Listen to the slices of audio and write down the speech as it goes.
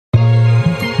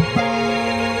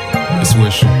It's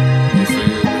wishing. You feel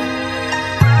me?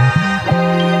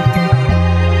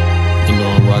 You know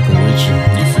I'm rockin' with you.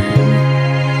 You feel me?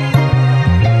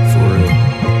 For real.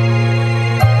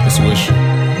 It's wishing.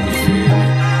 You feel me?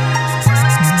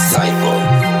 Cypher.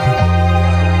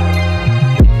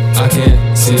 I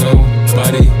can't see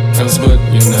nobody else but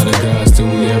you're not a god. Still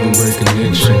we ever break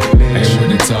connection. Ain't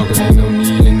really talking, ain't no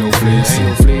need and no flexing.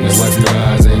 Now wipe your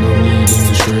eyes, ain't no need in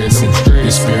the stressing. Your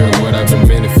spirit, what I've been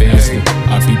manifesting.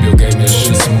 I peep your game, that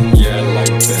shit smooth. Yeah, I like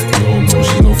that. No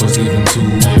emotions, no fuss even too.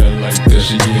 Yeah, I like that.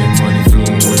 She getting money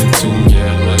flowing with it too.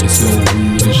 Yeah, I like it. Slow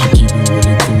weed and she keep it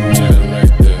really cool. Yeah, I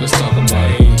like that. Let's talk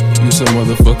about it. You so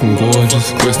motherfucking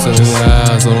gorgeous. Crystal in your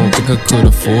eyes, I don't think I could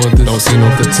afford this. Don't see no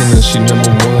contender, she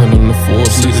number one on the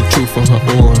Forbes. See the truth in her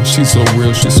aura, she so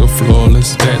real, she so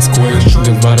flawless. That's queen,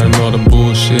 dividing all the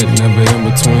bullshit, never in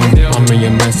between. I'm in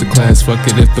your masterclass, fuck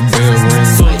it if the bell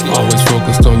rings. Always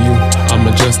focused on you, I'm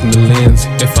adjusting the lens.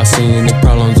 If I see any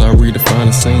problems, I redefine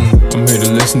the scene. I'm here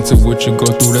to listen to what you go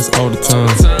through, that's all the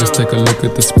time. Let's take a look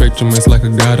at the spectrum, it's like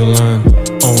a guideline.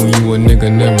 On you a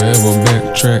nigga, never ever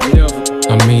backtrack.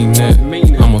 I mean that,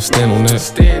 I'ma stand on that.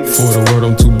 For the word,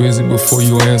 I'm too busy before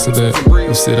you answer that.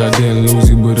 You said I didn't lose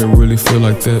you, but it really feel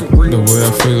like that. The way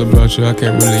I feel about you, I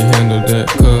can't really handle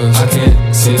that. Cause I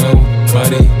can't see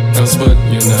nobody else but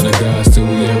you're not a god. Still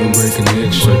we ever break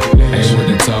connection. Ain't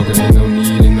really talking, ain't no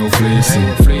need and no flexing.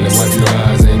 Now wipe your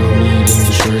eyes, ain't no need in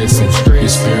the stressing. Your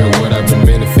spirit, what I've been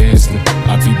manifesting.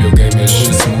 I peep your game, that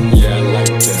shit smooth. Yeah, I like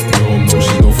that. No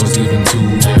emotions, no fuss even too.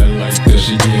 Yeah, I like that.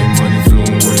 She getting money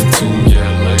flowing with it too. Yeah,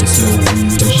 I like it. Slow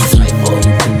weed and she keep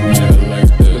money cool. Yeah, I like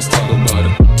that. Let's talk about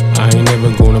it. I ain't never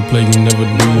gonna play you, never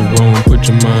do you wrong. Put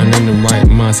your mind in the right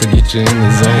mindset, get you in the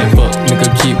zone. Fuck, nigga,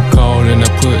 keep calling, I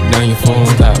put down your phone.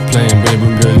 Stop playing, baby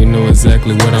girl, you know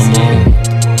exactly what I'm on.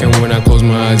 And when I close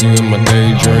my eyes, you in my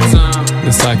daydream.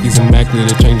 The psyche's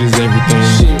immaculate, it changes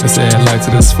everything. Let's add light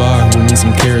to this fire, we need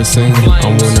some kerosene. I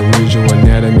wanna read your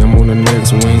anatomy, I'm on the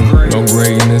next wing. No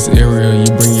gray in this area, you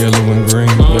bring yellow and green.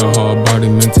 Your hard body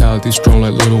mentality, strong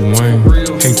like Lil Wayne.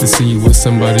 Hate to see you with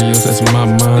somebody else, that's my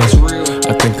mind.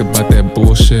 I think about that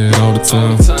bullshit all the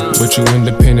time. But you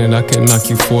independent, I can't knock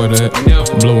you for that.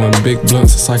 Blowing big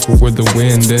blunts, a cycle with the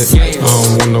wind at. I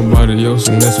don't want nobody else,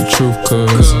 and that's the truth,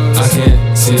 cause I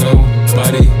can't see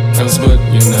nobody else but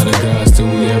you're not a god. Still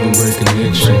we ever break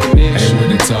connection. Ain't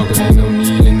really talking, ain't no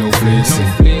need and no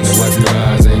flexing. Now wipe your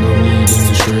eyes,